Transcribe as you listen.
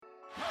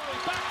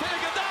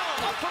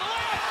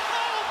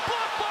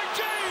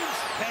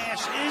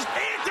is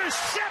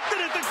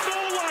intercepted at the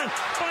goal line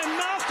by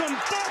Malcolm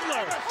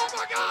Butler. Oh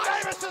my God!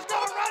 Davis is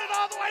going to run it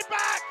all the way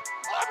back.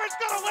 Auburn's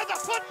going to win the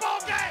football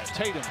game.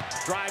 Tatum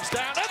drives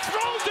down and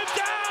throws it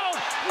down.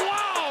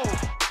 Wow!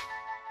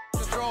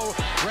 The throw,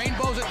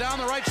 rainbows it down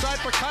the right side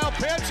for Kyle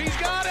Pitts. He's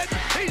got it.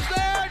 He's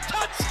there.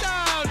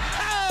 Touchdown.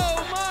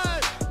 Oh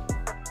my!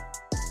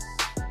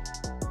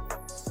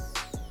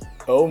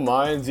 Oh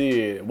my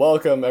indeed.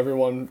 Welcome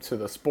everyone to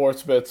the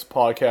Sports Bits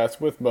podcast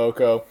with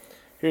Moco.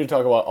 Here to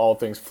talk about all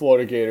things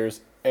Florida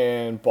Gators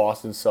and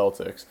Boston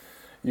Celtics.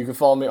 You can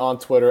follow me on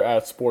Twitter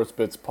at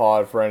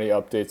SportsBitsPod for any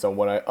updates on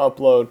when I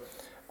upload.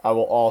 I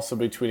will also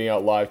be tweeting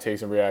out live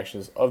takes and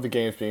reactions of the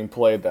games being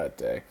played that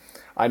day.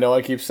 I know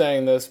I keep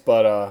saying this,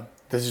 but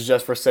this is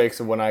just for sakes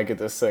of when I get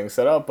this thing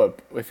set up. But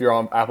if you're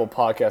on Apple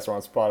Podcasts or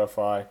on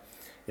Spotify,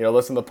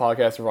 listen to the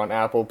podcast. If you're on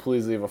Apple,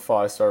 please leave a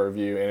 5-star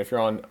review. And if you're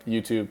on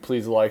YouTube,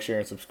 please like, share,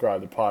 and subscribe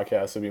to the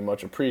podcast. It'd be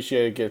much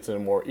appreciated. Get to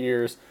more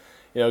ears.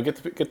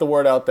 Get the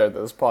word out there that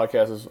this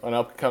podcast is an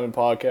upcoming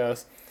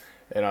podcast.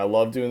 And I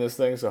love doing this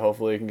thing, so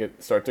hopefully it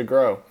can start to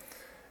grow.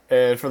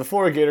 And for the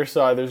Florida Gators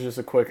side, there's just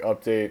a quick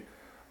update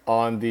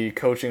on the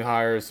coaching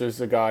hires.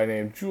 There's a guy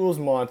named Jules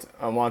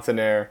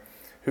Montaner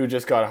who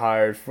just got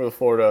hired for the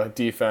Florida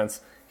defense.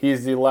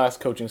 He's the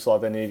last coaching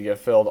slot that needed to get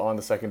filled on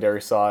the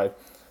secondary side.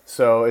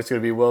 So it's going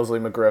to be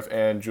Wilsley McGriff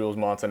and Jules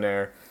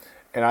Montaner.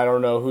 And I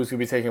don't know who's going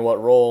to be taking what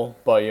role,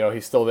 but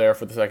he's still there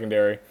for the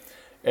secondary.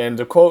 And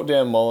to quote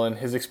Dan Mullen,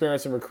 his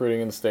experience in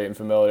recruiting in the state and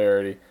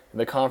familiarity in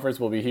the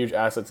conference will be a huge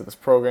asset to this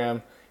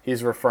program.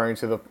 He's referring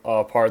to the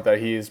part that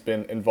he's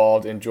been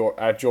involved in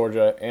at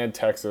Georgia and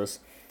Texas.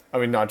 I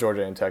mean, not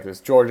Georgia and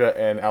Texas. Georgia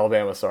and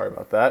Alabama, sorry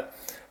about that.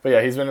 But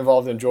yeah, he's been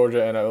involved in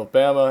Georgia and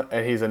Alabama,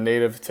 and he's a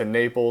native to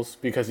Naples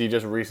because he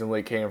just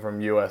recently came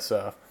from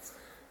USF.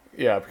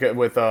 Yeah,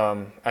 with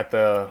at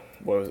the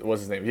what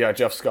was his name? Yeah,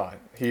 Jeff Scott.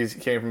 He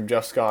came from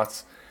Jeff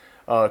Scott's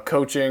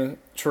coaching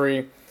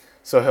tree,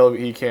 so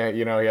he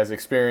has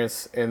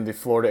experience in the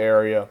Florida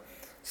area,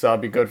 so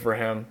that'll be good for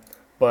him.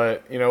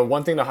 But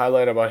one thing to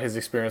highlight about his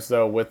experience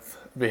though, with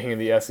being in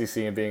the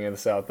SEC and being in the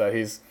South, that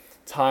his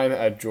time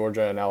at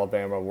Georgia and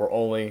Alabama were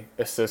only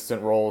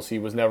assistant roles. He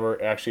was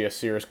never actually a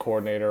serious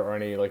coordinator or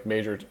any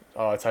major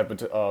type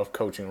of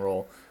coaching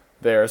role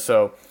there.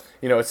 So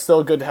it's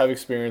still good to have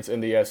experience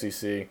in the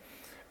SEC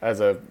as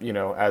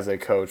a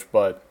coach,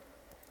 but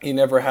he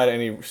never had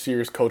any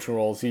serious coaching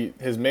roles.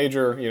 His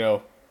major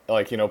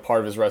part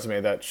of his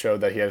resume that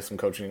showed that he had some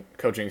coaching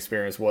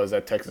experience was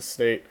at Texas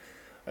State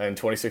in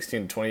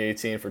 2016 to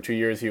 2018. For 2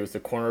 years, he was the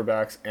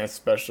cornerbacks and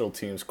special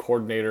teams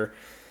coordinator.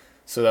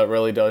 So that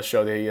really does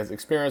show that he has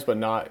experience, but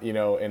not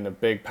in a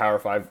big Power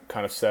 5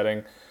 kind of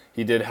setting.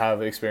 He did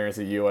have experience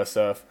at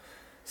USF.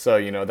 So,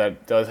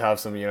 that does have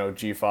some,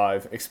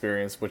 G5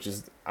 experience, which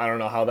is, I don't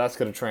know how that's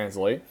going to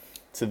translate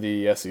to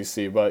the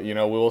SEC, but, we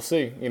will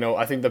see.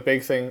 I think the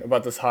big thing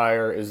about this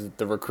hire is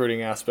the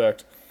recruiting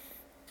aspect.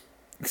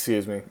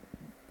 Excuse me.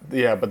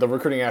 Yeah, but the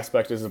recruiting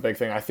aspect is the big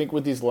thing. I think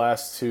with these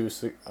last two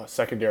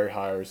secondary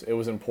hires, it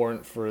was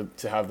important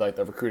to have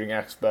the recruiting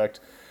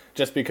aspect,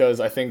 just because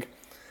I think,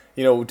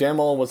 Dan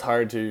Mullen was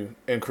hired to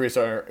increase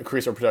our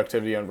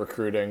productivity on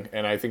recruiting,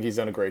 and I think he's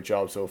done a great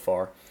job so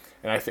far.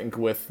 And I think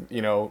with,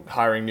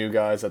 hiring new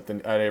guys at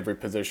every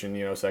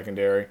position,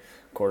 secondary,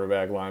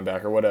 quarterback,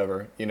 linebacker,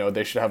 whatever,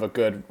 they should have a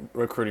good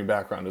recruiting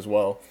background as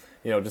well,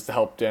 just to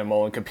help Dan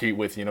Mullen compete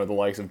with, the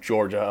likes of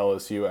Georgia,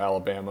 LSU,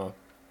 Alabama,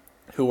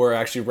 who were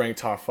actually ranked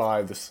top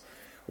 5 this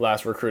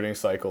last recruiting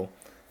cycle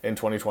in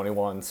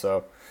 2021.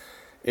 So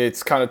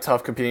it's kind of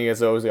tough competing against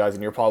those guys,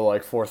 and you're probably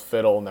fourth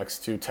fiddle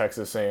next to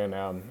Texas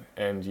A&M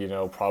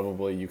and,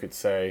 probably you could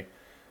say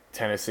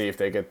Tennessee if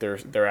they get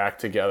their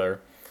act together.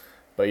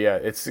 But yeah,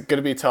 it's going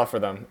to be tough for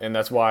them, and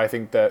that's why I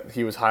think that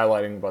he was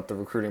highlighting about the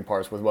recruiting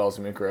parts with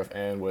Wellesley McGriff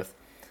and with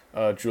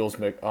Jules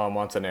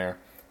Montaner,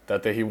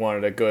 that he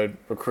wanted a good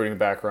recruiting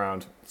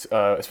background,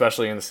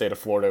 especially in the state of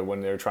Florida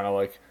when they're trying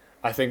to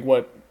I think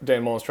what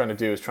Dan Mullen's trying to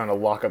do is trying to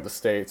lock up the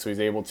state so he's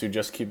able to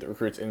just keep the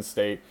recruits in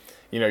state.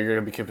 You're going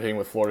to be competing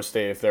with Florida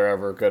State if they're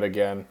ever good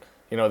again.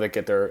 They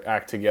get their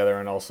act together,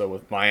 and also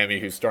with Miami,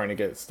 who's starting to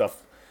get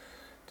stuff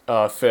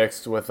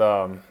fixed with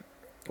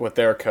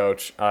their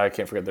coach. I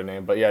can't forget their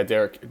name, but yeah,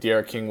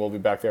 D'Eriq King will be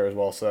back there as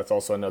well. So that's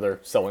also another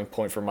selling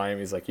point for Miami.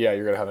 He's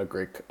you're going to have a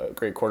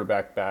great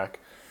quarterback back.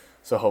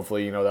 So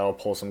hopefully, that'll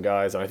pull some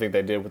guys. And I think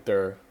they did with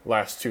their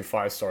last 2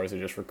 5-stars they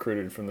just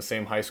recruited from the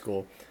same high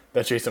school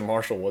that Jason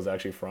Marshall was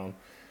actually from.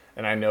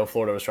 And I know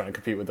Florida was trying to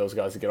compete with those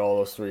guys to get all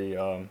those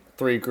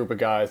three group of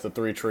guys, the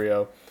 3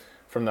 trio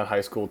from that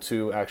high school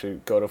to actually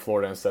go to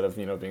Florida instead of,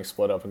 being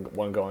split up and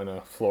 1 going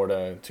to Florida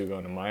and 2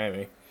 going to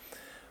Miami.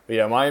 But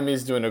yeah,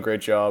 Miami's doing a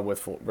great job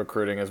with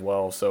recruiting as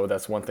well. So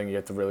that's one thing you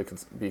have to really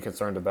be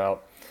concerned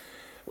about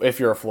if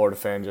you're a Florida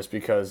fan, just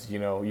because,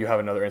 you have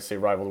another in-state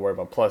rival to worry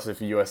about. Plus, if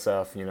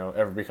USF,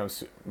 ever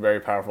becomes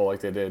very powerful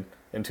like they did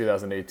in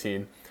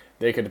 2018,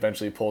 they could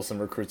eventually pull some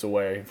recruits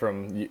away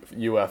from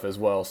UF as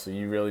well. So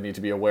you really need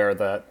to be aware of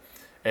that,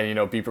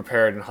 and be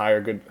prepared and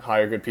hire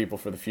good people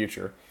for the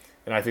future.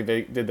 And I think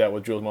they did that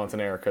with Jules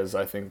Montaner because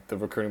I think the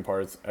recruiting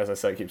part, is, as I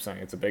said, I keep saying,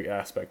 it's a big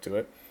aspect to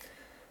it.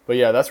 But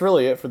yeah, that's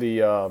really it for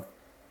the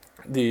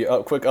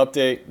quick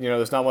update.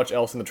 There's not much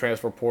else in the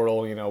transfer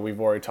portal.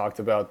 We've already talked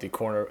about the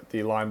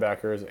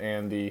linebackers,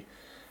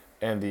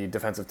 and the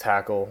defensive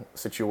tackle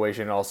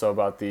situation. Also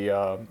about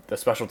the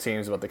special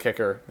teams, about the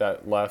kicker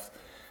that left,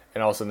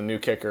 and also the new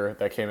kicker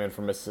that came in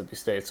from Mississippi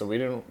State. So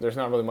there's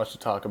not really much to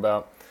talk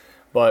about.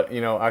 But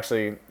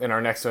actually, in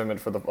our next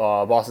segment for the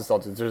Boston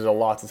Celtics, there's a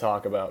lot to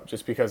talk about.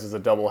 Just because it's a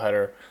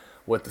doubleheader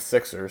with the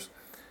Sixers.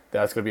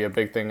 That's going to be a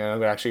big thing. And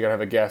I'm actually going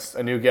to have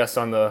a new guest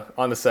on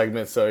the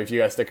segment. So if you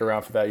guys stick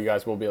around for that, you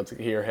guys will be able to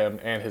hear him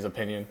and his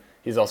opinion.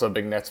 He's also a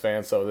big Nets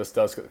fan, so this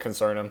does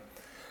concern him.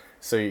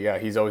 So yeah,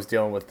 he's always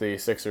dealing with the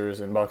Sixers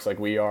and Bucks like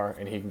we are,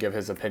 and he can give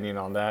his opinion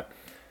on that.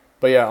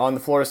 But yeah, on the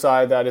Florida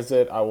side, that is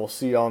it. I will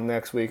see y'all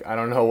next week. I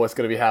don't know what's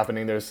going to be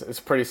happening. It's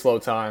a pretty slow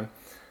time.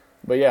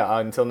 But yeah,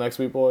 until next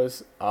week,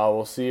 boys, I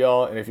will see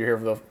y'all. And if you're here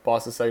for the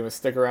Boston segment,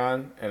 stick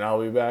around, and I'll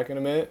be back in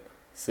a minute.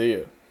 See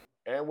you.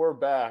 And we're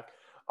back.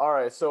 All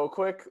right, so a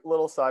quick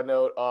little side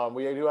note.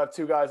 We do have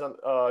two guys on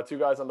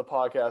the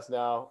podcast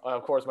now.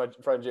 Of course, my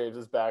friend James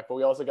is back, but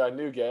we also got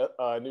new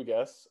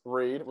guests.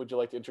 Reed, would you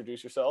like to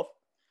introduce yourself?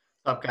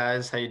 What's up,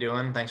 guys? How you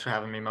doing? Thanks for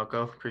having me,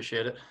 Moko.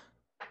 Appreciate it.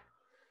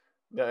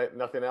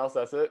 Nothing else?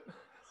 That's it?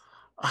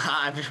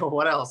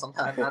 What else? I'm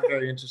not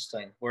very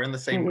interesting. We're in the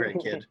same grade,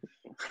 kid.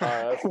 All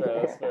right,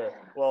 that's fair.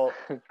 Well,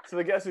 to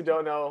the guests who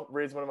don't know,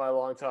 Reed's one of my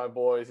longtime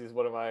boys. He's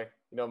one of my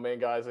main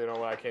guys. When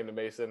I came to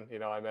Mason,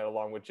 I met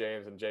along with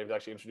James, and James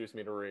actually introduced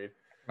me to Reed.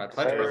 My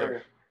pleasure,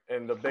 brother.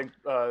 And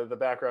the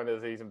background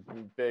is he's a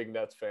big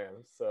Nets fan,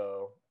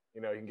 so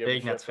you can give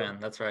big Nets fan.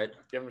 That's right.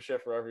 Give him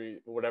shit for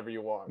whatever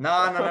you want. No.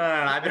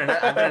 I've been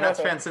a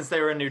Nets fan since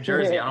they were in New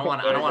Jersey. I don't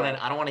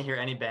want to hear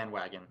any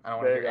bandwagon. I don't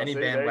want to hear any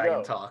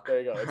bandwagon talk. There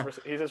you go.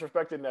 He's a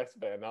respected Nets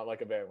fan, not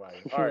like a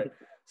bandwagon. All right.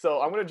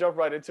 So I'm gonna jump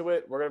right into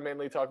it. We're gonna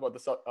mainly talk about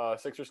the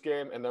Sixers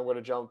game, and then we're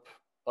gonna jump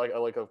like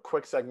a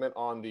quick segment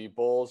on the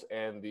Bulls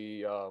and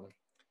the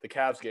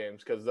Cavs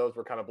games, because those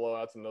were kind of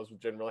blowouts and those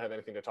didn't really have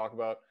anything to talk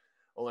about.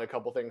 Only a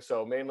couple things.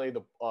 So mainly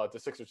the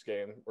Sixers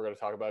game we're going to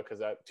talk about, because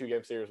that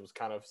 2-game series was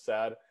kind of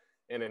sad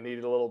and it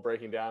needed a little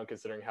breaking down,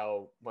 considering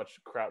how much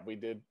crap we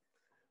did.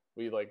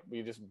 We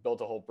just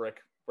built a whole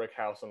brick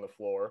house on the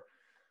floor.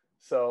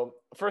 So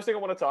first thing I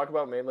want to talk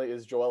about mainly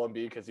is Joel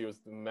Embiid, because he was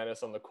the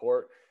menace on the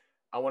court.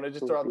 I want to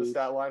just throw out the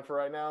stat line for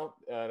right now.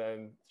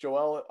 And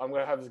Joel, I'm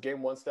going to have his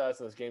game 1 stats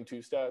and his game 2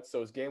 stats. So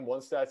his game 1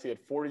 stats, he had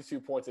 42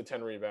 points and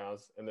 10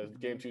 rebounds. And the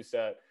game 2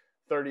 stat,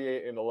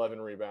 38 and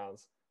 11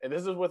 rebounds. And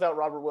this is without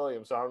Robert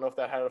Williams, so I don't know if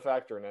that had a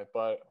factor in it.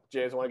 But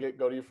James, I want to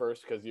go to you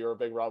first, because you're a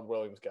big Robert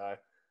Williams guy.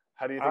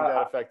 How do you think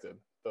that affected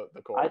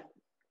the court?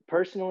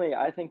 Personally,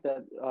 I think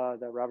that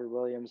that Robert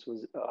Williams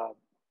was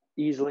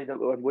easily,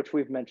 which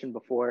we've mentioned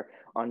before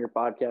on your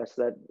podcast,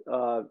 that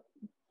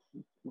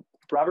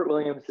Robert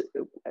Williams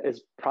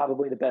is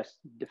probably the best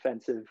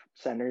defensive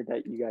center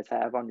that you guys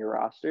have on your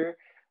roster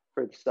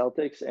for the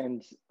Celtics,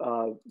 and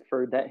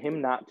for him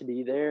not to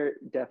be there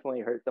definitely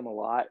hurt them a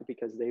lot,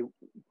 because they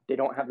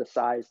don't have the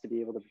size to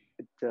be able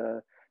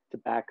to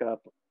back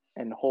up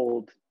and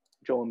hold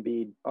Joel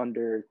Embiid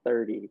under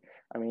 30.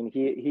 I mean,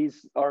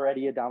 he's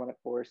already a dominant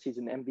force. He's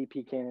an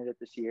MVP candidate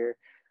this year.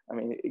 I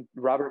mean,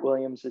 Robert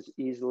Williams is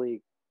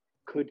easily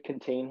could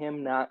contain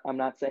him. I'm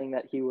not saying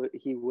that he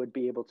would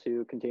be able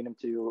to contain him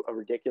to a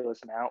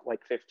ridiculous amount,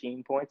 like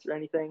 15 points or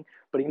anything,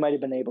 but he might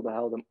have been able to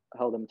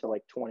held him to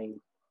like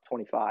 20,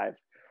 25.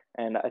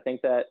 And I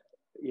think that,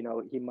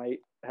 he might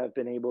have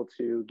been able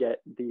to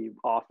get the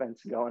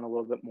offense going a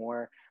little bit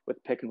more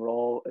with pick and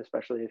roll,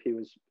 especially if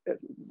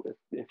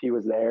he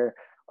was there.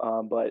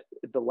 But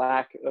the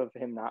lack of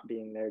him not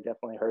being there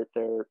definitely hurt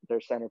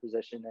their center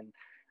position. And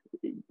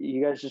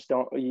you guys just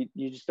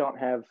don't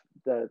have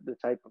the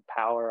type of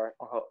power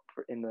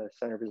in the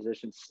center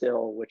position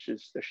still, which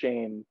is a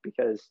shame,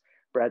 because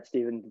Brad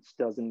Stevens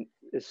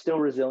is still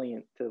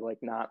resilient to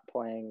not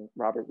playing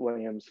Robert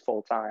Williams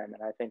full time,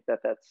 and I think that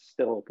that's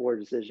still a poor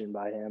decision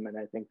by him, and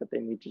I think that they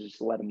need to just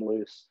let him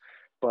loose.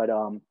 But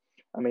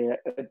I mean,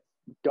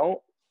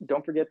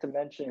 don't forget to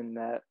mention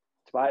that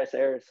Tobias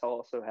Harris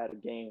also had a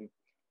game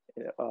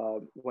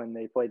when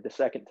they played the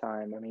second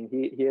time. I mean,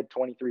 he had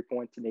 23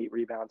 points and 8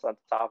 rebounds on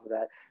top of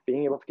that.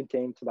 Being able to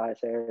contain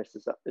Tobias Harris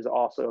is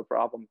also a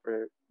problem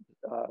for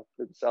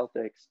the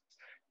Celtics,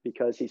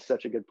 because he's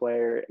such a good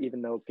player,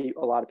 even though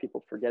a lot of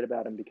people forget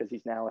about him because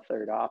he's now a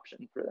third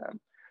option for them.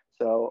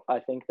 So I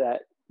think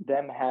that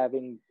them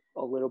having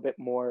a little bit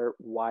more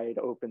wide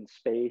open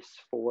space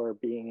for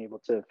being able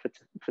to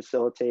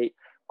facilitate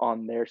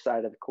on their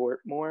side of the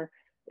court more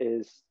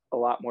is a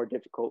lot more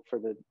difficult for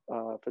the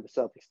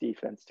Celtics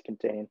defense to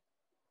contain.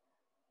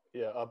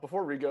 Yeah,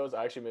 before Reed goes,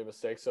 I actually made a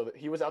mistake. So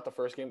he was out the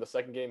first game. The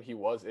second game, he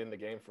was in the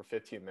game for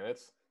 15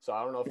 minutes. So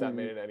I don't know if that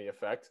made any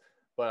effect.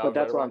 But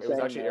that's what I'm saying. It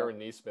was actually Aaron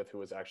Nesmith who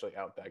was actually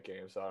out that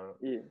game. So I don't know.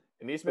 Yeah.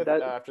 And Nesmith,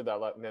 after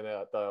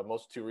that, the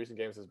most 2 recent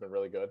games has been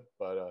really good.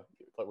 But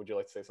would you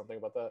like to say something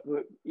about that?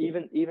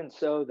 Even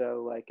so,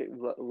 though,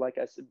 like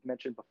I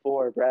mentioned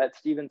before, Brad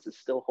Stevens is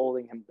still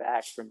holding him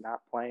back from not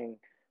playing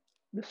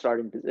the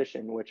starting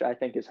position, which I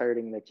think is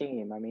hurting the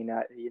team. I mean,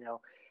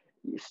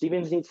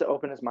 Stevens needs to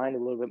open his mind a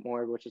little bit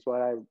more, which is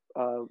what I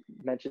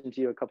mentioned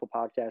to you a couple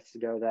podcasts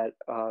ago that,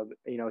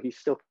 he's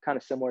still kind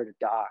of similar to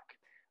Doc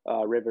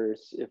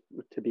Rivers, if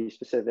to be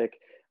specific,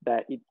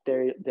 that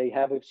they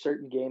have a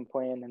certain game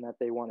plan and that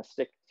they want to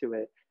stick to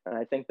it. And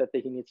I think that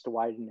he needs to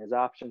widen his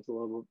options a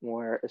little bit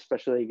more,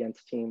 especially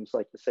against teams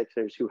like the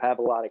Sixers, who have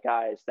a lot of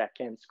guys that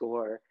can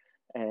score,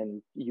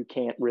 and you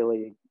can't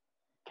really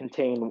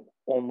contain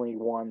only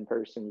one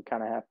person. You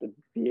kind of have to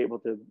be able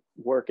to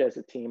work as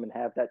a team and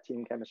have that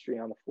team chemistry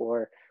on the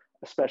floor,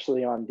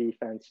 especially on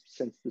defense,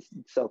 since the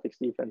Celtics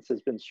defense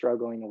has been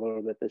struggling a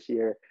little bit this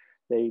year.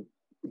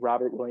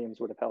 Robert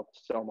Williams would have helped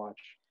so much.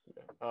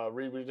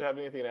 Reed, would you have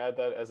anything to add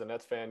that as a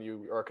Nets fan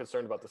you are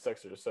concerned about the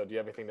Sixers? So do you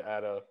have anything to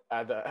add to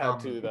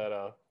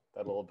that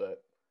little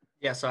bit?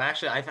 Yeah, so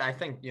actually I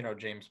think,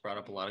 James brought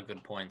up a lot of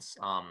good points,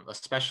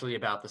 especially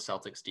about the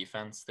Celtics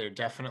defense. They're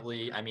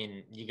definitely, I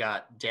mean, you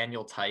got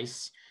Daniel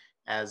Tice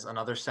as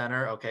another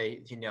center.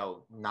 Okay,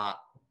 Daniel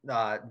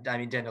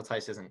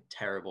Tice isn't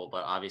terrible,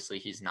 but obviously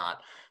he's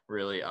not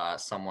really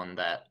someone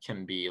that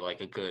can be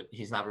like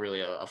he's not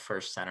really a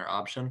first center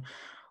option.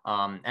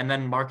 And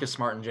then Marcus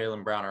Smart and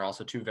Jaylen Brown are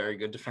also two very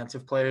good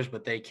defensive players,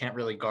 but they can't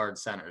really guard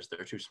centers.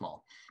 They're too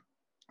small.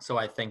 So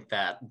I think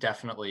that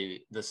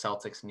definitely the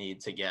Celtics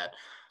need to get,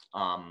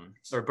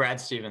 or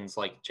Brad Stevens,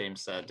 like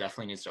James said,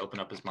 definitely needs to open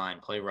up his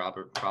mind, play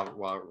Robert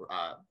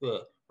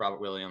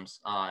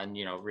Williams, and,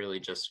 really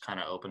just kind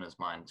of open his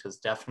mind, because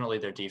definitely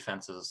their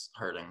defense is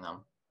hurting them.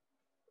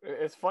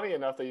 It's funny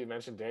enough that you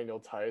mentioned Daniel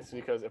Tice,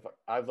 because if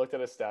I've looked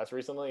at his stats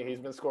recently, he's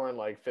been scoring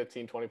like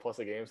 15, 20 plus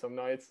a game some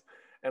nights.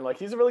 And like,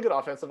 he's a really good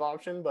offensive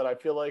option, but I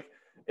feel like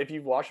if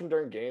you watch him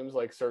during games,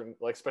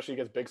 especially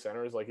against big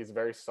centers, like he's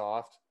very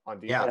soft on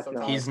defense.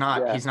 Yeah, he's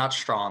not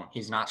strong.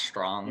 He's not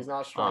strong,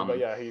 but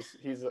yeah,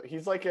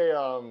 he's like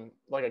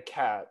a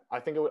cat. I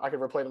think I could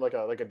replay him like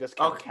a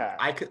discount cat.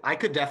 I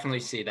could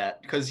definitely see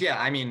that, because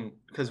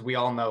we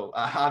all know,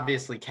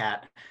 obviously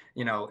Cat,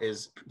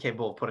 is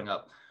capable of putting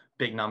up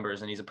big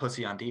numbers, and he's a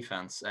pussy on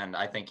defense. And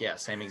I think,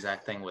 same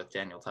exact thing with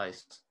Daniel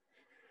Tice.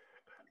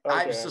 Okay.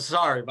 I'm so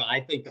sorry, but I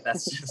think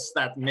that's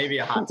maybe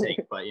a hot take,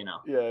 but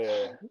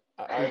Yeah.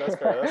 That's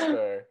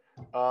fair.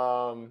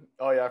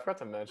 I forgot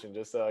to mention,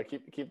 just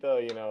keep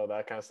the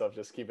that kind of stuff.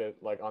 Just keep it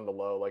like on the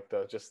low,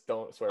 just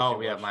don't swear.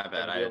 Oh yeah, my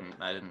bad. I didn't.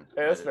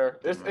 Hey, that's fair.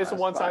 It's a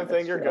one-time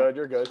thing. You're good.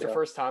 It's your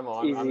first time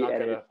on. Easy I'm not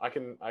edit.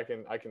 gonna.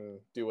 I can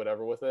do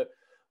whatever with it.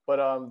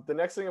 But the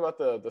next thing about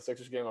the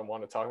Sixers game I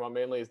want to talk about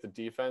mainly is the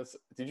defense.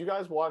 Did you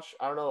guys watch?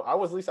 I don't know. I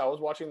was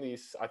watching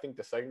these. I think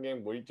the second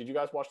game. Did you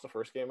guys watch the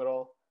first game at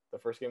all? The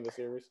first game of the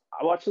series?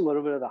 I watched a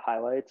little bit of the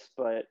highlights,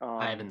 but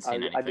I haven't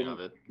seen anything of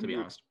it, to be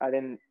honest. I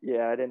didn't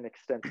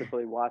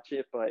extensively watch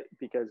it, but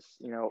because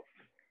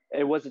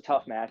it was a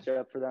tough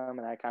matchup for them,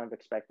 and I kind of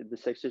expected the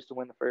Sixers to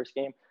win the first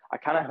game. I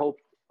kind of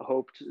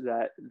hoped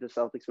that the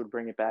Celtics would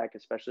bring it back,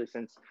 especially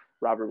since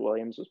Robert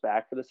Williams was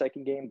back for the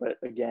second game. But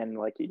again,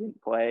 he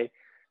didn't play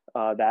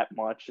that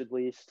much, at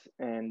least,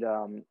 and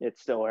it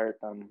still hurt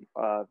them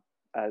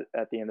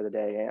at the end of the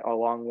day,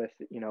 along with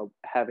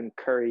having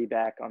Curry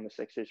back on the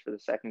Sixers for the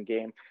second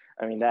game.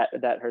 I mean,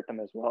 that hurt them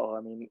as well.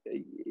 I mean,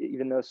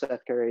 even though Seth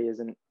Curry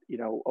isn't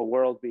a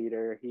world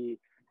beater, he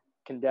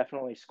can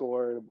definitely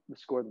score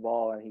the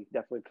ball, and he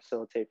definitely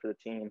facilitate for the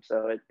team.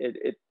 So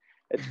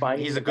it's fine.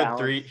 He's a good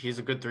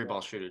three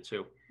ball shooter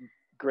too.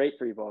 Great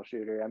 3-ball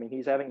shooter. I mean,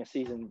 he's having a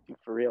season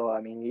for real.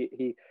 I mean,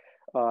 he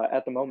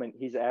at the moment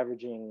he's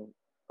averaging.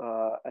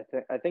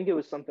 I think it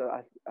was something,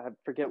 I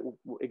forget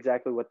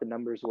exactly what the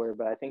numbers were,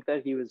 but I think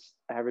that he was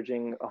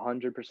averaging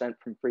 100%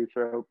 from free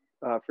throw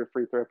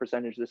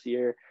percentage this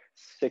year,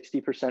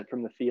 60%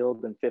 from the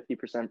field, and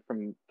 50%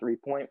 from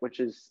 3-point, which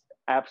is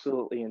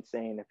absolutely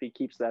insane. If he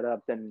keeps that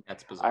up, then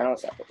that's bizarre.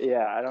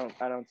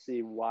 I don't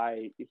see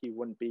why he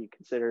wouldn't be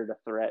considered a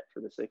threat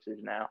for the Sixers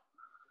now.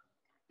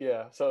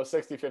 Yeah, so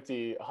 60,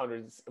 50,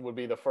 100 would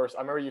be the first.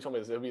 I remember you told me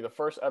this. It would be the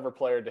first ever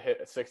player to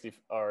hit a 60,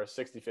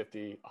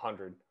 50,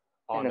 100.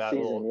 On that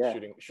season,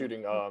 little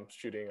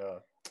shooting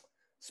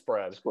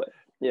spread. Split.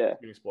 Yeah.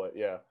 Shooting split,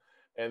 yeah.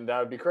 And that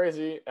would be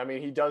crazy. I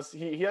mean, he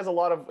has a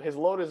lot of – his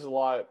load is a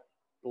lot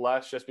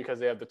less just because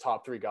they have the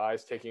top three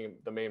guys taking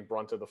the main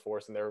brunt of the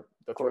force, and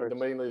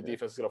mainly the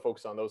defense is going to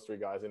focus on those three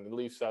guys, and it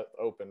leaves that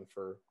open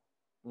for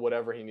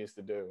whatever he needs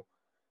to do.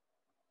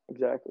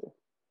 Exactly.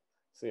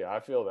 So, yeah,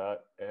 I feel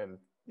that. And,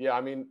 yeah, I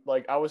mean,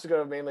 I was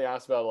going to mainly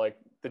ask about,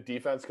 the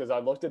defense, because I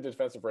looked at the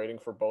defensive rating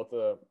for both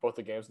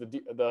the games. The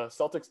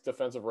Celtics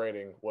defensive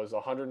rating was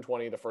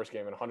 120 the first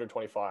game and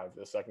 125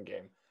 the second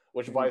game,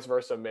 which vice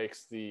versa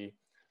makes the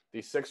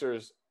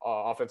Sixers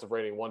offensive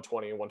rating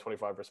 120 and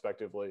 125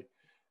 respectively.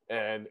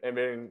 And I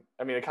mean,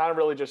 it kind of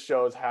really just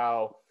shows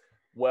how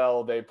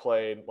well they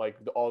played.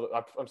 I'm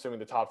assuming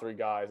the top three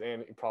guys,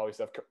 and probably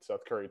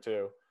Seth Curry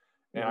too.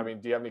 And I mean,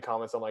 do you have any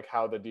comments on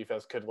how the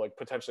defense could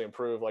potentially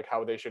improve,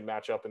 how they should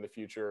match up in the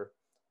future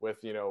with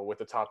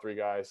the top three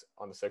guys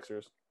on the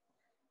Sixers?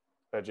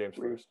 James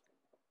first.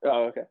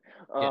 Oh, okay.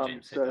 Yeah,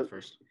 James, hit that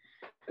first.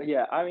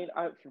 Yeah, I mean,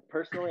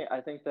 personally,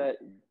 I think that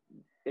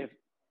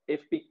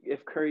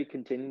if Curry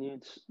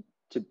continues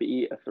to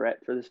be a threat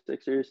for the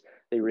Sixers,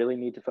 they really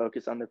need to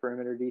focus on the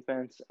perimeter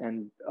defense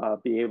and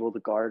be able to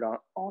guard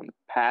on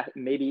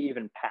maybe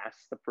even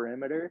past the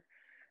perimeter.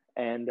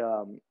 And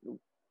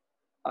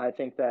I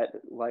think that,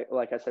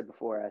 like I said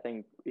before, I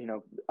think,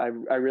 I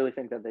really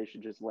think that they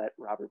should just let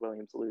Robert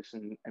Williams loose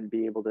and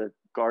be able to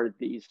guard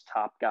these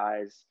top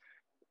guys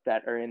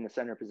that are in the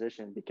center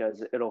position,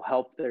 because it'll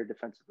help their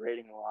defensive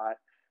rating a lot.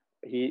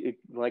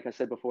 Like I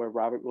said before,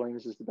 Robert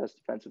Williams is the best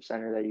defensive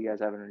center that you guys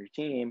have on your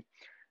team.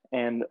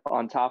 And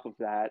on top of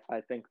that,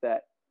 I think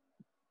that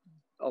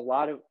a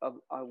lot of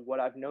what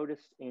I've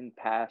noticed in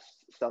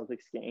past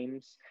Celtics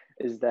games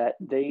is that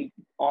they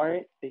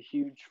aren't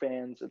huge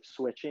fans of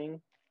switching.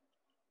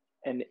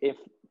 And if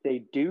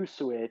they do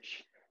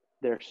switch,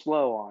 they're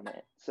slow on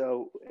it.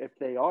 So if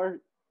they are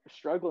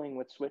struggling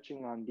with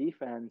switching on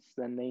defense,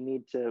 then they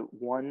need to,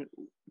 one,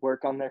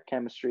 work on their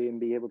chemistry and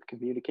be able to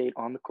communicate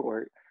on the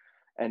court.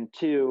 And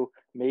two,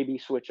 maybe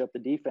switch up the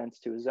defense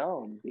to a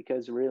zone,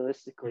 because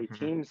realistically,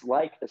 teams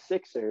like the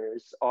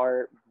Sixers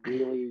are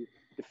really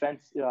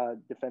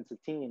defensive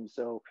teams.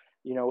 So,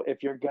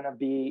 if you're going to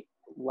be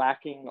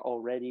lacking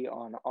already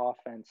on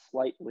offense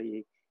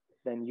slightly,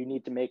 then you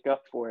need to make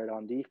up for it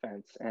on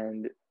defense.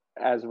 And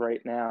as of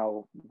right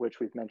now, which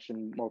we've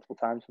mentioned multiple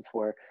times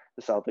before,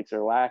 the Celtics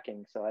are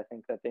lacking. So I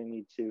think that they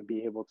need to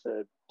be able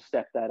to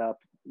step that up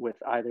with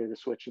either the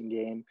switching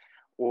game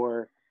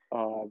or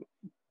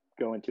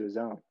go into a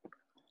zone.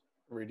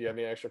 Reed, do you have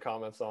any extra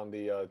comments on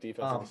the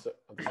defense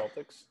of the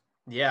Celtics?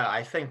 Yeah,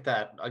 I think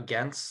that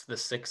against the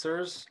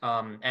Sixers,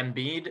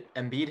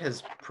 Embiid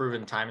has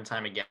proven time and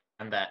time again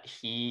that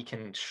he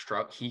can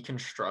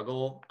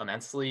struggle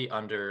immensely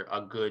under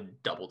a good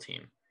double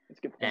team.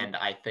 And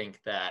I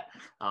think that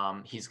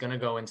he's going to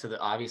go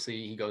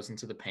obviously he goes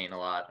into the paint a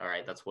lot. All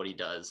right, that's what he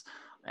does.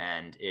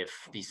 And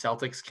if the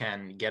Celtics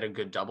can get a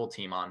good double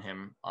team on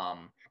him,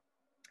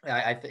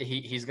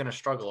 he's going to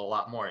struggle a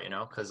lot more,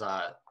 because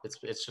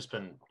it's just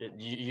been,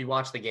 you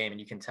watch the game and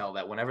you can tell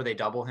that whenever they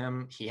double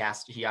him, he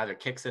either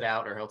kicks it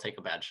out or he'll take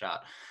a bad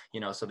shot,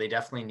 so they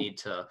definitely need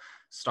to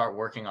start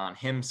working on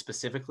him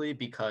specifically,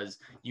 because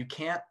you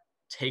can't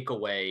take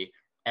away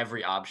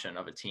every option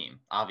of a team.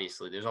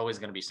 Obviously, there's always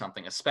going to be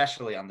something,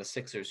 especially on the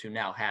Sixers, who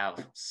now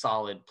have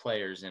solid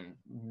players in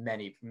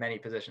many, many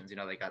positions.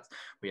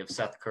 We have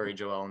Seth Curry,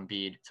 Joel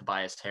Embiid,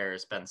 Tobias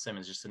Harris, Ben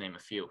Simmons, just to name a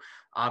few.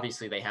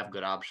 Obviously, they have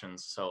good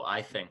options. So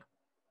I think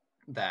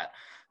that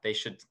they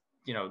should,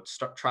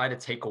 try to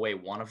take away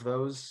one of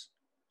those,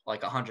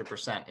 like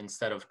 100%,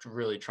 instead of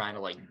really trying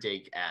to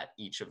dig at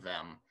each of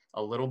them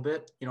a little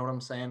bit. You know what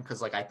I'm saying?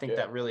 Because I think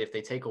that really, if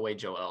they take away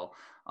Joel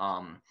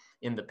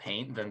in the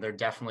paint, then they're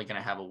definitely going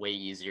to have a way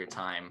easier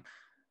time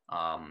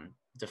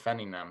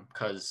defending them.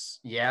 Because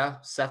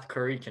Seth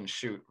Curry can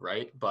shoot,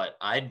 right? But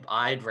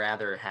I'd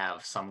rather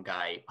have some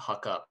guy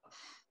huck up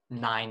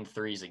 9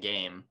 threes a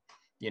game,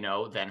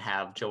 than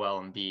have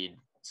Joel Embiid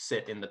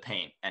sit in the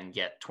paint and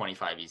get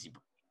 25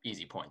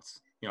 easy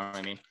points. You know what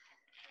I mean?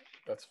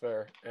 That's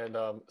fair. And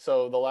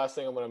so the last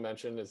thing I'm going to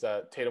mention is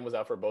that Tatum was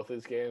out for both of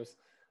these games.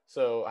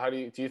 So how do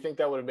you think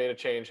that would have made a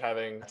change,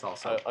 having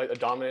a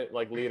dominant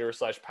leader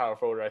 / power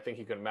forward? I think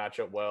he could match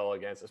up well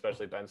against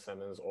especially Ben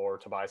Simmons or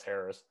Tobias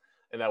Harris,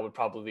 and that would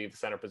probably leave the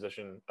center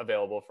position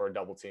available for a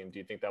double team. Do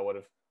you think that would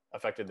have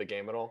affected the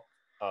game at all?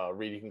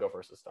 Reed, you can go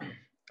first this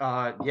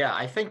time. Yeah,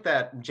 I think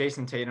that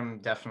Jason Tatum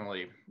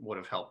definitely would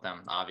have helped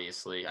them.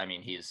 Obviously, I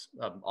mean, he's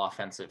an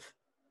offensive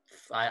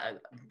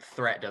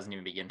threat, doesn't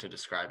even begin to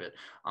describe it.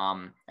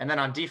 And then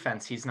on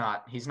defense, he's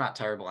not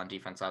terrible on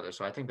defense either.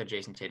 So I think that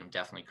Jason Tatum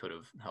definitely could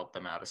have helped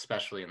them out,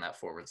 especially in that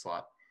forward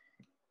slot.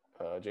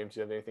 James, do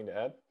you have anything to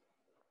add?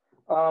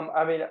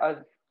 I mean,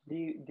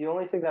 the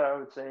only thing that I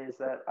would say is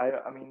that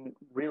I mean,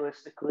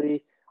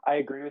 realistically, I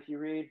agree with you,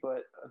 Reed,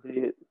 but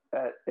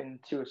and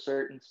to a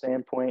certain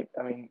standpoint,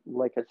 I mean,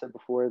 like I said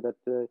before, that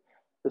the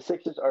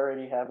Sixers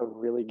already have a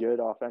really good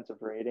offensive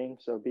rating,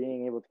 so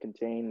being able to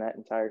contain that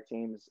entire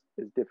team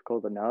is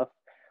difficult enough.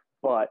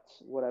 But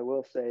what I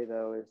will say,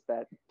 though, is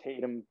that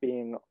Tatum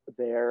being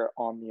there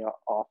on the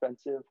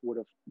offensive would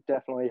have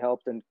definitely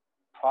helped, and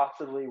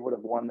possibly would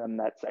have won them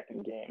that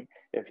second game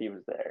if he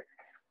was there.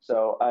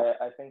 So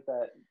I think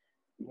that,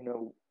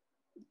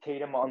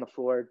 Tatum on the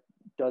floor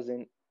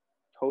doesn't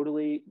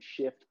totally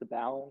shift the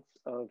balance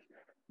of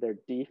their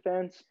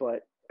defense,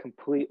 but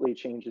completely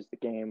changes the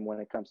game when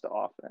it comes to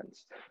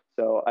offense.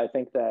 So I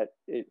think that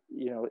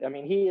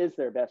he is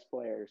their best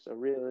player. So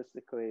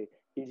realistically,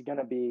 he's going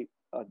to be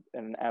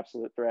an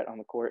absolute threat on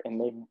the court,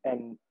 and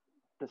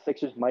the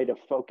Sixers might have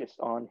focused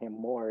on him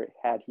more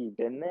had he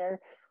been there.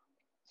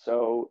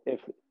 So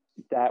if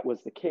that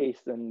was the case,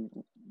 then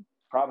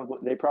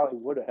they probably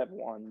would have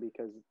won,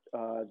 because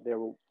there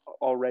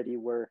already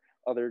were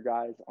other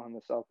guys on the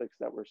Celtics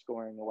that were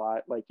scoring a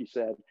lot, like you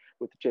said,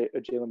 with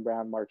Jaylen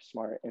Brown, Mark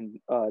Smart, and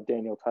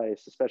Daniel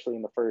Tice, especially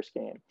in the first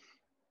game.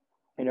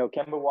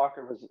 Kemba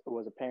Walker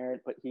was a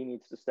parent, but he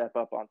needs to step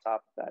up on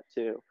top of that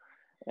too.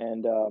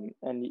 And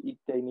they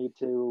need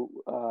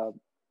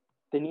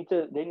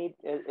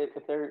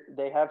if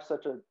they have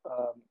such a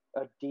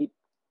deep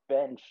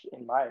bench,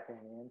 in my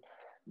opinion.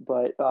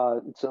 But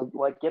so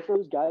like get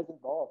those guys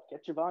involved.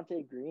 Get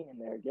Javonte Green in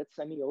there. Get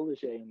Semi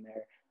Ojeleye in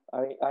there.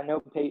 I know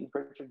Peyton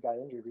Pritchard got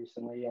injured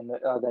recently, and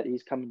that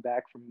he's coming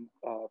back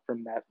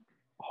from that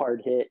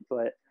hard hit.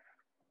 But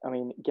I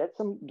mean, get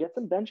some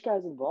bench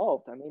guys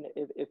involved. I mean,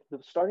 if the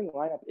starting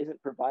lineup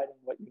isn't providing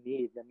what you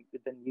need,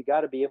 then you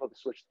got to be able to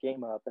switch the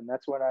game up, and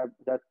that's when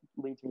that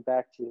leads me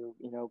back to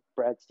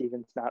Brad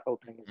Stevens not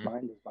opening his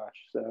mind as much.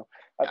 So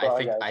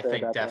I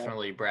think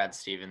definitely Brad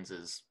Stevens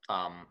is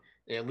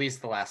at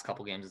least the last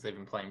couple games as they've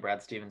been playing.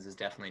 Brad Stevens is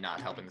definitely not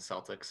helping the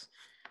Celtics.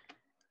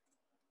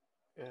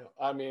 Yeah,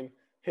 I mean,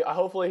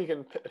 hopefully he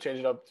can change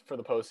it up for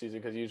the postseason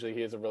because usually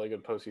he is a really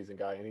good postseason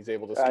guy and he's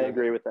able to. I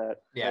agree with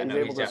that. Yeah, he's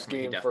able to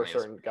scheme for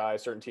certain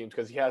guys, certain teams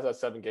because he has that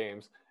 7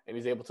 games and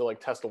he's able to like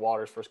test the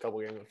waters first couple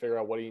of games and figure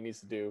out what he needs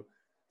to do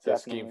to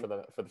scheme for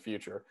the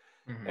future.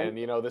 Mm-hmm.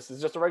 And this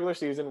is just a regular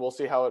season. We'll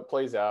see how it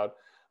plays out.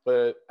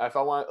 But if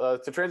I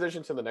want to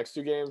transition to the next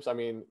 2 games, I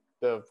mean,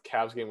 the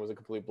Cavs game was a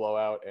complete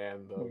blowout,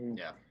 and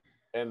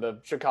and the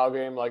Chicago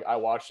game, like I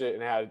watched it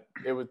and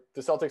the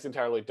Celtics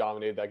entirely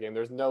dominated that game.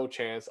 There's no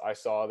chance I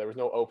saw, there was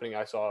no opening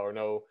I saw, or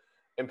no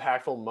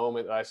impactful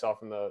moment that I saw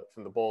from the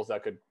Bulls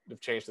that could have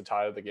changed the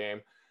tide of the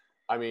game.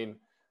 I mean,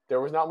 there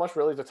was not much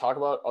really to talk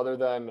about other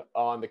than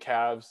on the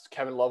Cavs.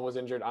 Kevin Love was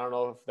injured. I don't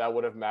know if that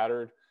would have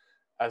mattered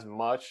as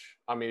much.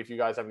 I mean, if you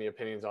guys have any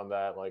opinions on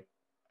that, like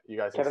you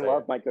guys. Kevin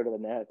Love might go to the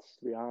Nets,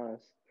 to be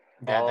honest.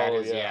 That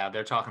is,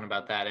 they're talking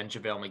about that. And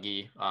JaVale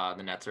McGee,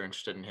 the Nets are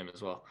interested in him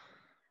as well.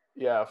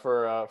 Yeah,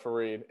 for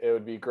Reed, it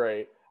would be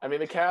great. I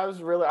mean, the Cavs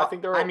really, I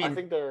think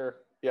they're,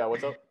 yeah,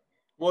 what's up?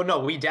 Well, no,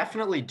 we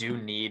definitely do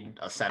need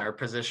a center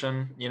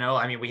position.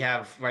 I mean, we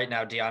have right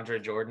now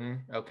DeAndre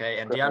Jordan, okay,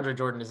 and DeAndre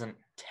Jordan isn't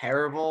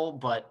terrible,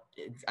 but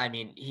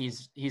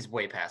he's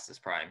way past his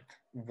prime.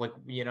 Like,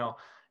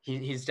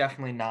 he's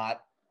definitely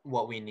not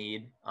what we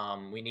need.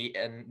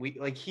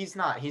 He's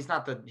not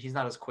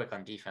as quick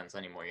on defense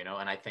anymore,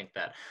 and I think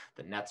that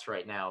the Nets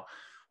right now,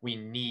 we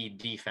need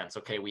defense.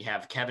 Okay, we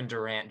have Kevin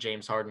Durant,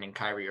 James Harden, and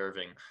Kyrie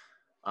Irving.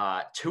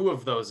 2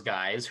 of those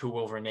guys, who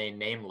will remain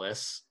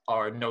nameless,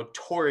 are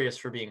notorious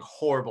for being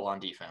horrible on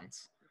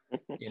defense.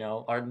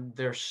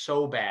 They're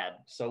so bad.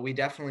 So we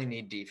definitely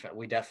need defense.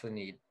 We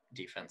definitely need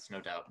defense, no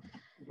doubt.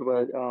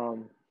 But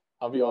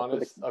I'll be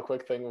honest. A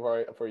quick thing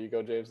before you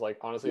go, James. Like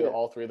honestly,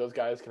 all 3 of those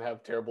guys can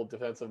have terrible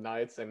defensive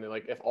nights, and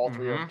like if all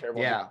 3 are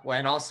terrible,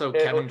 and also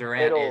Kevin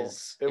Durant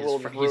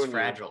he's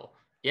fragile.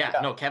 Yeah,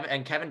 no,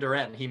 Kevin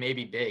Durant, he may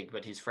be big,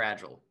 but he's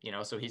fragile,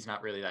 so he's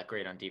not really that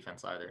great on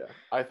defense either. Yeah.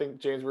 I think,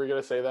 James, we're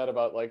going to say that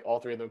about, like, all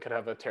 3 of them could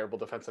have a terrible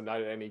defensive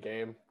night in any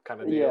game kind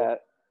of deal. Yeah,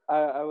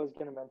 I was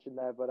going to mention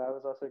that, but I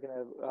was also going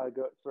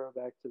to throw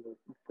back to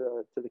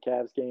the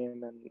Cavs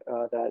game and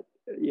that,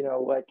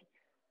 like,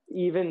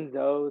 even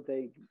though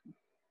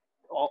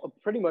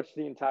pretty much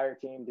the entire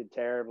team did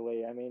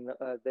terribly, I mean,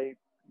 they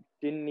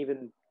didn't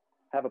even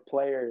have a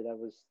player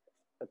that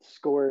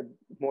scored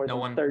more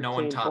than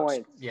 13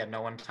 points. Yeah,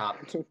 no one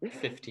topped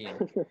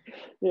 15.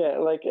 Yeah,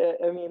 like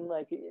I mean,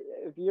 like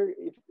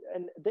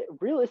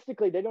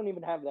realistically, they don't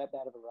even have that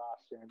bad of a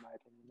roster, in my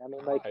opinion. I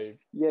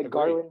mean,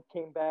 Garland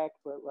came back,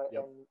 but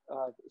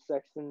and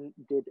Sexton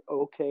did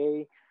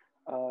okay,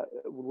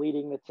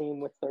 leading the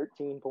team with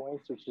 13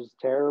 points, which is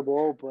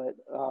terrible. But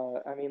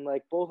I mean,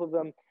 like both of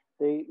them,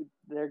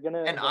 they're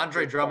gonna. And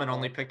Andre Drummond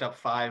only picked up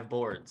 5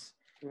 boards.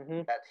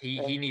 Mm-hmm. That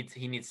he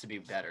needs to be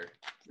better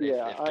if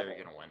they're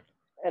gonna win.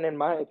 And in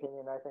my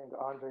opinion, I think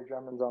Andre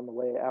Drummond's on the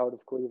way out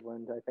of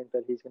Cleveland. I think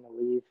that he's going to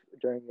leave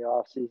during the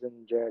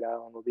offseason. Jared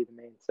Allen will be the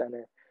main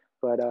center.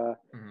 But I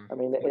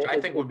mean, which I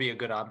think would be a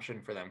good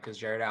option for them because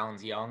Jared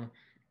Allen's young,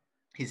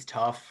 he's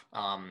tough.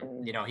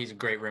 He's a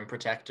great rim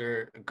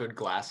protector, a good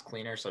glass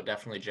cleaner. So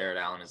definitely Jared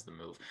Allen is the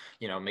move.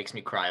 Makes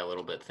me cry a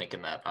little bit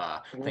thinking about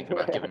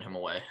giving him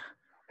away.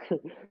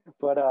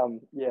 But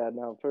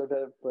for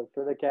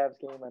the Cavs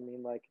game, I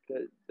mean, like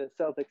the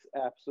Celtics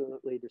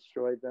absolutely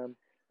destroyed them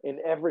in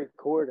every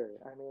quarter.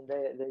 I mean,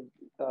 they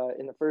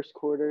in the first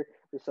quarter,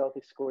 the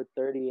Celtics scored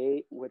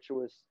 38, which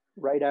was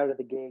right out of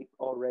the gate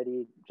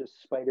already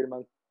just spider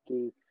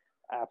monkey,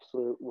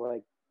 absolute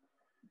like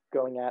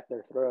going at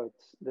their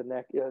throats. In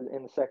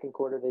the second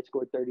quarter, they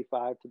scored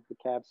 35 to the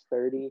Cavs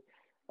 30.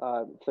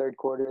 Third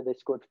quarter, they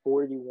scored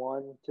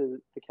 41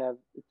 to the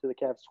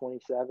Cavs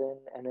 27,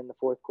 and in the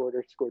fourth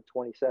quarter, scored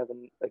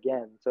 27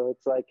 again. So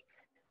it's like,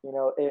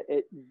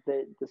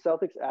 the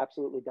Celtics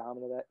absolutely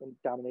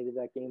dominated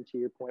that game. To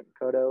your point,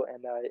 Makoto,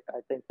 and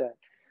I think that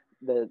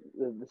the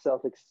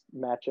Celtics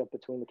matchup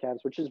between the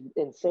Cavs, which is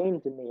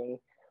insane to me,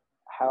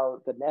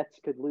 how the Nets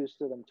could lose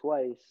to them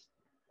twice,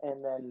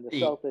 and then the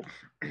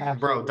Celtics.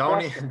 Bro,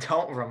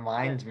 don't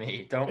remind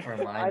me. Don't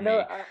remind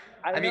me.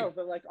 I know,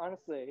 but like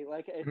honestly,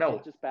 like it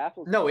just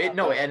baffles me.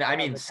 And I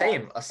mean,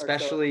 same,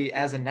 especially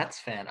as a Nets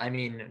fan. I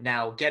mean,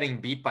 now getting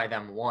beat by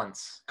them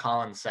once,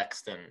 Colin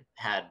Sexton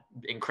had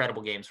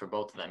incredible games for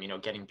both of them. You know,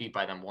 getting beat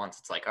by them once,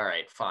 it's like, all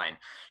right, fine.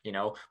 You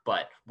know,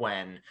 but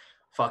when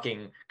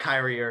fucking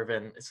Kyrie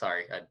Irving,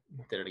 sorry, I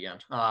did it again.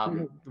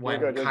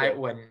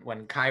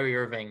 When Kyrie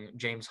Irving,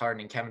 James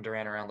Harden, and Kevin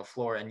Durant are on the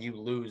floor, and you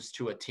lose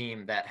to a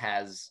team that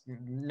has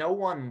no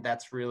one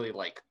that's really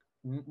like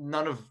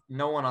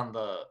no one on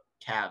the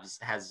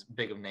Cavs has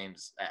big of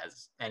names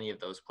as any of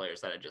those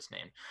players that I just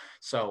named.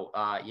 So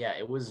yeah,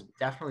 it was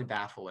definitely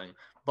baffling.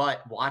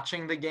 But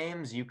watching the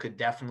games, you could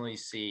definitely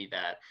see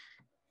that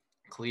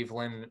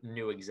Cleveland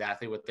knew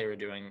exactly what they were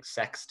doing.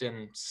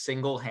 Sexton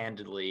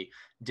single-handedly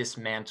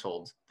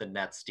dismantled the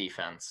Nets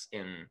defense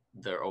in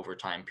their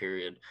overtime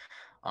period.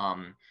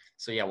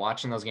 So yeah,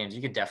 watching those games,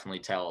 you could definitely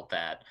tell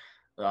that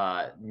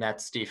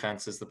Nets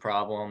defense is the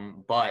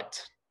problem,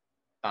 but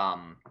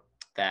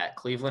that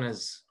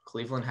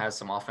Cleveland has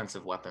some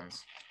offensive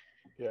weapons.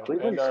 Yeah,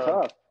 Cleveland's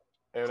tough.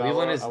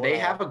 They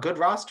have a good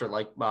roster,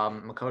 like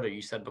Makoto,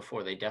 you said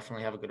before. They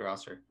definitely have a good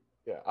roster.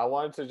 Yeah, I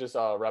wanted to just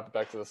wrap it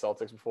back to the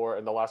Celtics before,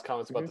 and the last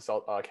comments about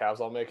the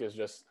Cavs I'll make is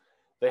just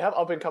they have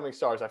up and coming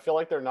stars. I feel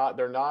like they're not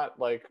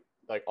like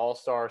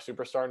all-star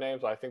superstar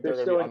names, but I think they're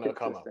going to be on the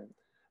come up.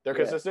 They're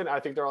consistent. I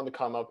think they're on the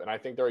come up, and I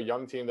think they're a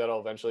young team that'll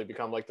eventually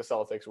become like the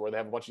Celtics, where they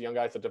have a bunch of young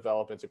guys that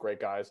develop into great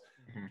guys.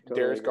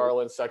 Darius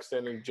Garland,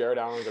 Sexton, and Jared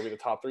Allen are going to be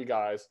the top three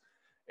guys,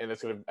 and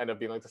it's going to end up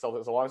being like the Celtics.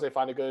 As long as they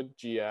find a good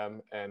GM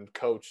and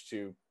coach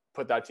to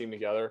put that team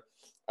together,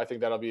 I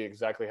think that'll be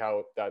exactly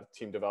how that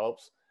team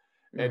develops.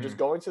 And just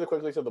going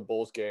quickly to the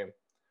Bulls game,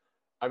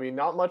 I mean,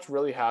 not much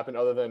really happened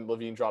other than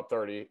Levine dropped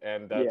 30,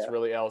 and that's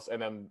really else.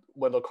 And then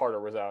Wendell Carter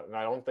was out, and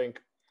I don't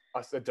think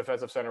a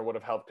defensive center would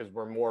have helped because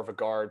we're more of a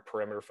guard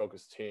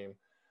perimeter-focused team.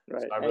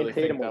 Right. So I really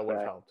think that would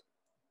have helped.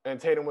 And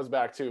Tatum was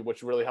back too,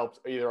 which really helped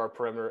either our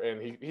perimeter,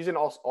 and he's an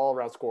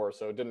all-around scorer,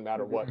 so it didn't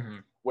matter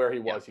where he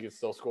was, he could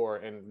still score.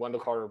 And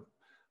Wendell Carter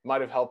might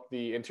have helped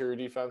the interior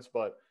defense,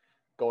 but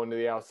going to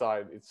the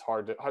outside, it's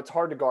hard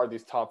to guard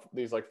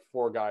these like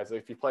four guys.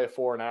 Like if you play a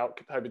 4 and out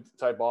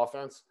type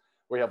offense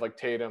where you have like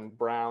Tatum,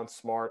 Brown,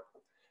 Smart,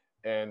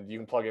 and you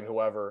can plug in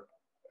whoever,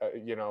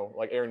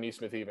 like Aaron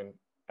Nesmith even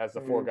as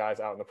the 4 guys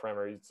out in the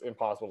perimeter. It's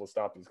impossible to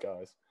stop these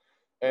guys.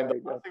 And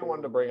the last thing I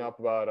wanted to bring up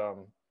about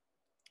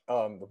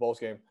the Bulls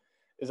game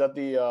is that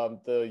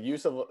the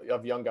use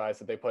of young guys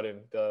that they put in,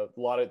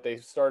 they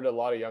started a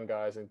lot of young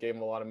guys and gave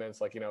them a lot of minutes,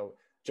 like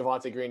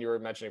Javonte Green, you were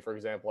mentioning, for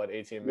example, at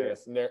 18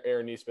 minutes.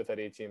 Aaron Nesmith at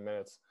 18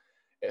 minutes.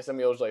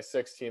 Samuel Ojale,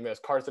 16 minutes.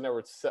 Carson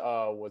Edwards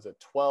was at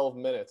 12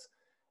 minutes,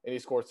 and he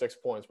scored 6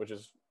 points, which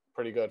is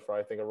pretty good for,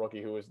 I think, a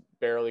rookie who has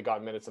barely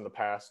got minutes in the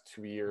past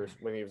 2 years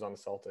when he was on the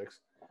Celtics.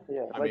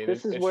 Yeah,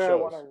 this is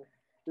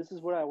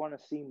what I want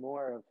to see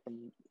more of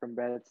from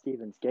Brad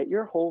Stevens. Get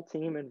your whole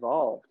team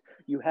involved.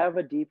 You have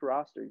a deep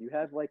roster. You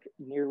have like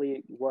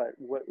nearly what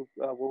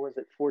was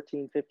it,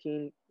 14,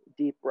 15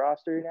 deep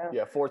roster now?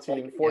 Yeah,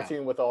 14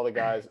 with all the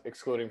guys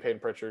excluding Peyton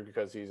Pritchard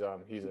because he's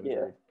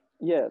injured.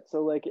 Yeah,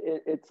 so like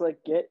it's like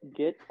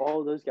get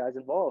all those guys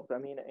involved. I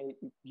mean,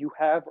 you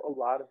have a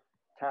lot of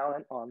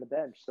talent on the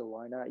bench, so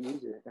why not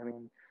use it? I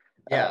mean,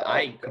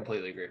 I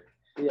completely agree.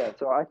 Yeah,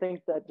 so I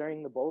think that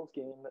during the Bulls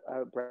game,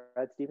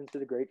 Brad Stevens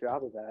did a great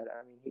job of that.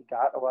 I mean, he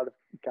got a lot of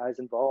guys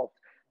involved.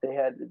 They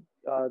had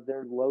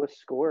their lowest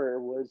scorer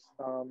was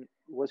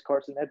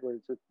Carson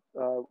Edwards with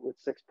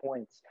 6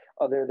 points,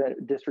 other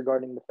than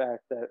disregarding the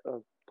fact that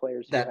of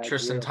players that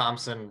Tristan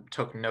Thompson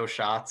took no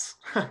shots,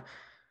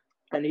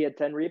 and he had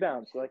 10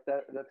 rebounds. So like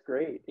that's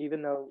great,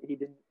 even though he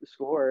didn't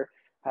score.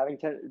 Having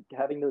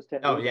those 10.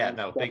 Oh yeah,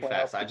 no, big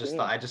facts. I just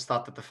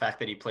thought that the fact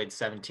that he played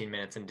 17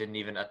 minutes and didn't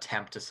even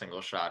attempt a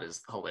single shot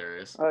is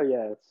hilarious. Oh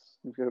yeah, it's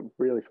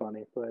really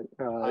funny, but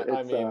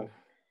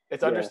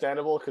it's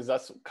understandable because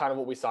that's kind of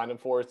what we signed him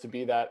for, is to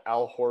be that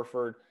Al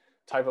Horford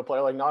type of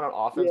player, like not on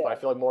offense, but I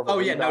feel like more of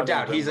a no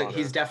doubt.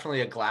 He's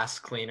definitely a glass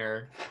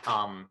cleaner,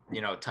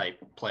 type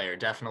player.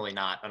 Definitely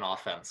not an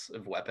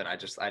offensive weapon. I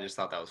just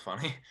thought that was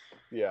funny.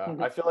 Yeah,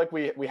 I feel like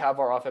we have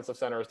our offensive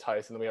center as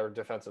Tice, and then we have our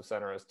defensive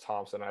center as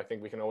Thompson. I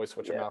think we can always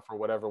switch him out for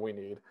whatever we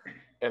need.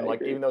 And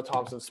even though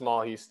Thompson's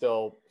small, he's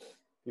still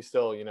he's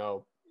still is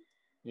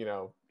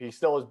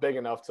big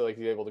enough to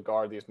be able to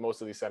guard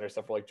most of these centers,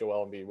 stuff like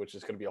Joel Embiid, which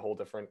is going to be a whole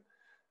different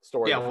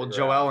story. Yeah, well,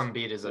 Joel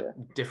Embiid is a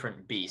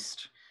different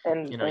beast.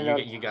 And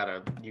you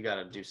gotta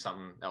do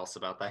something else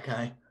about that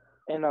guy.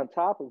 And on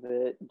top of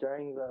it,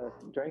 during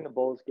the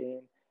Bulls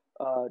game,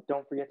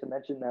 don't forget to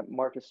mention that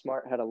Marcus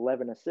Smart had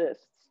 11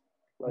 assists.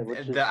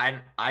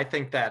 I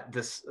think that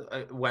this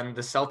when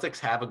the Celtics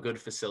have a good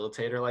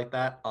facilitator like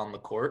that on the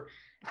court,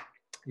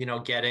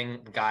 getting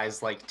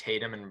guys like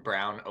Tatum and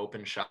Brown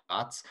open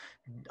shots,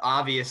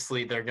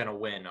 obviously they're going to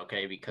win,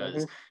 okay?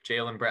 Because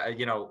Jaylen Brown,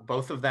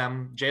 both of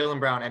them, Jaylen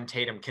Brown and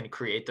Tatum, can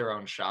create their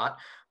own shot.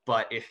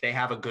 But if they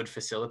have a good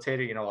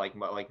facilitator,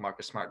 like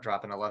Marcus Smart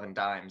dropping 11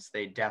 dimes,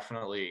 they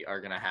definitely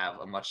are going to have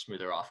a much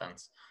smoother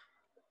offense.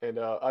 And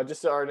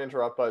just sorry to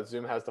interrupt, but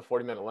Zoom has the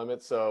 40-minute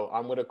limit, so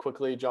I'm gonna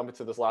quickly jump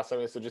into this last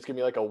segment. So just give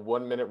me like a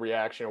 1-minute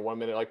reaction or 1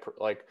 minute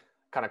like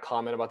kind of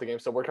comment about the game.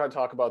 So we're going to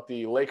talk about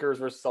the Lakers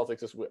versus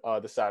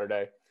Celtics this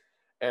Saturday,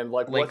 and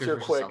like Lakers what's your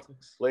quick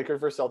Celtics. Lakers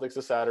versus Celtics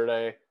this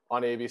Saturday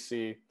on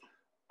ABC,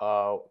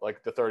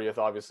 like the 30th,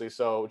 obviously.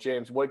 So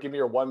James, give me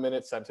your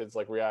 1-minute sentence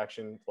like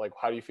reaction, like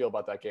how do you feel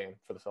about that game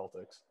for the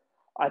Celtics?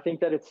 I think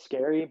that it's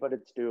scary, but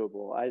it's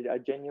doable. I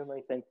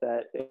genuinely think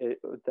that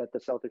that the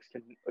Celtics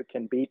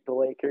can beat the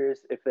Lakers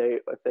if they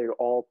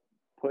all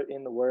put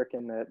in the work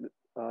and that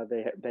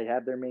they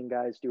have their main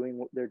guys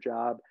doing their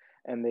job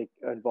and they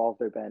involve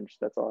their bench.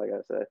 That's all I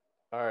gotta say.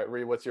 All right,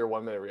 Reed, what's your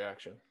 1-minute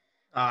reaction?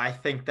 I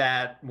think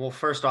that, well,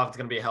 first off, it's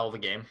going to be a hell of a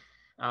game.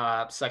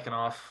 Second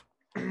off,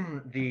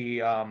 the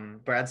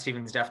Brad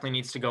Stevens definitely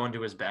needs to go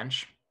into his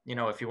bench. You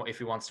know, if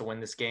he wants to win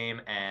this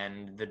game,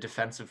 and the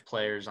defensive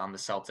players on the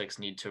Celtics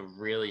need to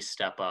really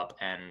step up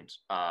and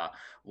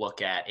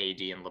look at AD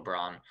and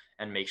LeBron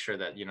and make sure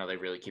that, you know, they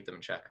really keep them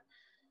in check.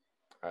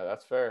 All right,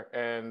 that's fair.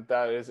 And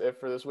that is it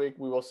for this week.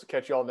 We will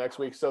catch you all next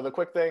week. So the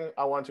quick thing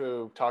I want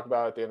to talk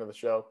about at the end of the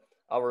show,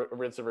 I'll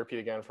rinse and repeat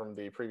again from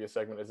the previous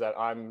segment, is that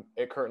I'm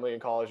currently in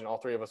college and all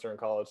three of us are in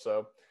college.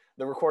 So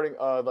the recording,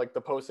 like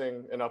the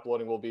posting and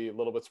uploading will be a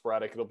little bit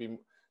sporadic. It'll be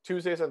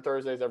Tuesdays and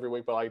Thursdays every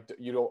week, but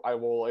I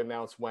will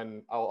announce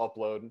when I'll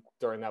upload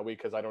during that week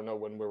because I don't know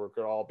when we're going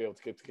to all be able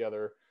to get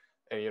together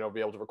and, you know, be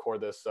able to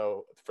record this.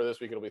 So for this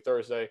week, it'll be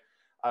Thursday.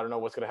 I don't know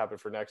what's going to happen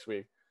for next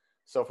week.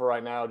 So for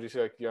right now, just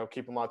like, you know,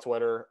 keep them on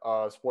Twitter,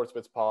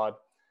 SportsBits Pod,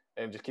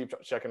 and just keep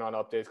checking on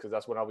updates because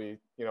that's when I'll be,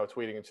 you know,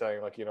 tweeting and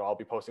saying like, you know, I'll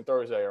be posting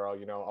Thursday or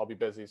I'll be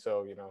busy.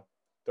 So, you know,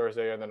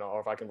 Thursday, and then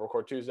or if I can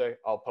record Tuesday,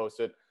 I'll post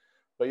it.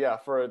 But yeah,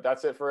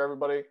 that's it for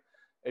everybody.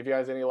 If you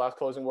guys have any last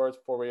closing words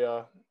before we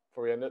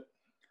end it?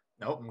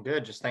 Nope, I'm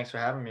good. Just thanks for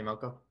having me,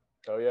 Moko.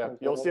 Oh yeah,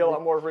 you'll see a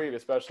lot more Reed,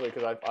 especially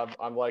because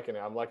I'm liking it.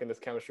 I'm liking this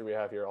chemistry we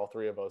have here, all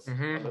three of us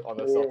on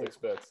the Celtics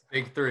bits.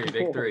 Big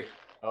three.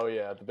 Oh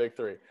yeah, the big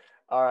three.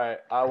 All right,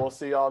 I will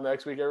see y'all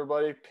next week,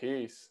 everybody.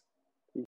 Peace.